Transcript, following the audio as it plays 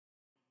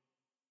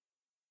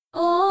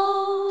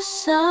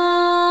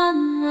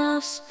Son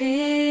of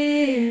Spirit.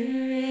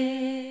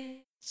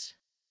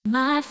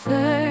 My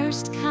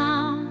first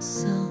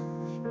counsel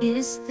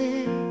is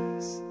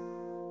this: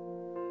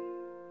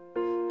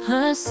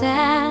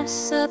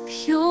 possess a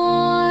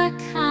pure,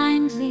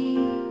 kindly,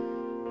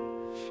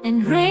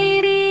 and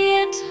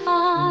radiant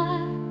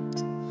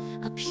heart.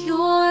 A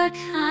pure,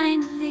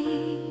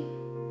 kindly,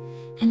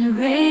 and a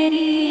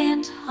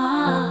radiant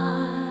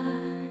heart.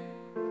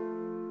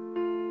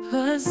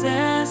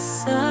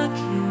 Possess a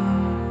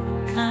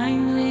pure,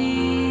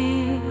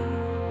 kindly,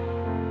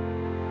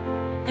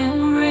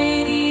 and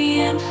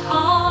radiant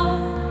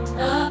heart.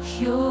 A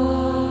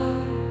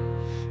pure,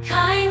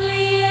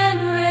 kindly,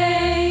 and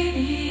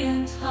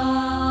radiant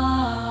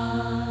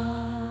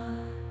heart,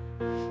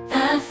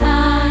 that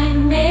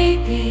thine may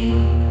be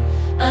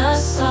a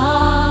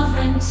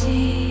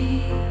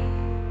sovereignty,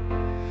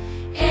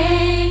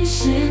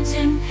 ancient,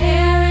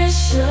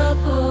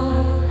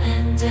 imperishable,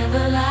 and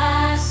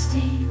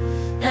everlasting.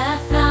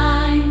 That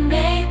thine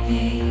may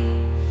be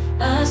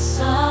a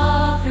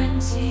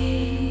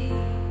sovereignty,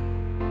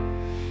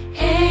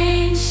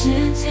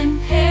 ancient,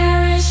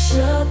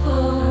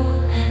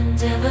 imperishable,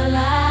 and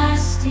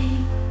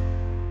everlasting.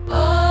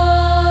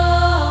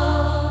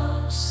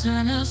 Oh,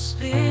 Son of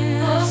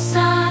Spirit, oh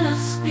Son of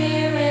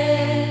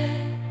Spirit,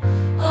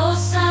 oh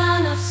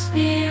Son of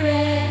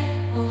Spirit,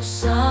 oh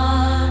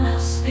Son of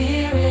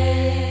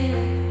Spirit.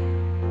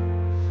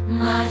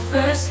 My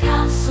first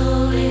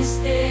counsel is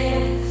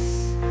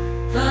this: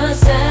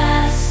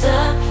 possess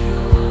a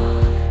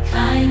pure,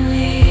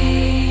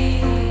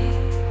 kindly,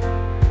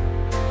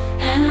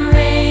 and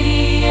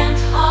radiant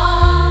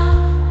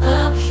heart.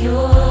 A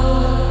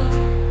pure,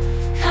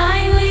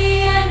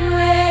 kindly, and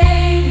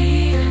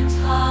radiant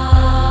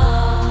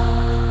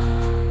heart.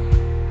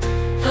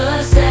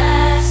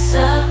 Possess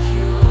a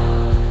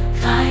pure,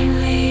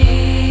 kindly,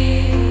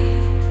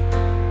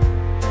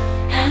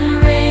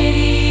 and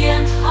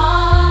radiant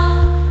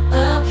heart.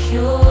 A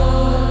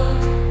pure,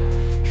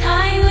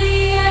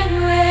 kindly,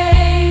 and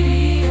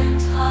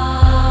radiant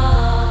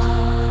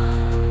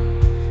heart,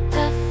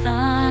 that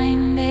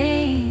thine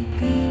may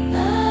be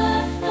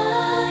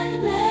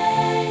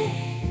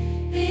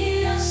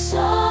a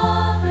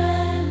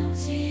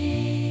sovereignty,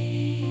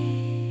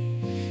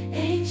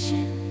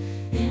 ancient,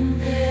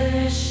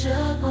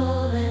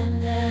 imperishable,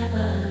 and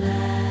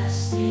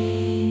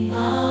everlasting.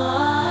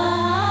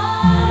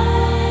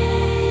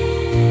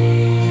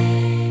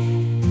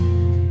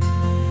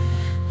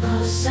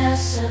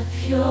 Possess a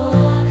pure,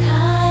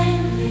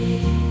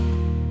 kindly,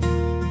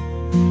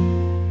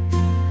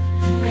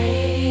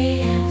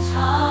 radiant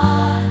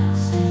heart.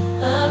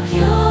 A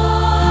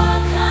pure,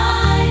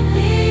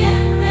 kindly,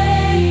 and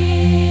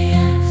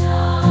radiant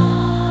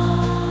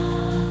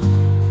heart.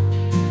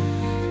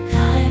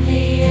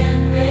 Kindly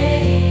and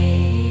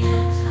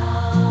radiant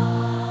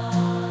heart.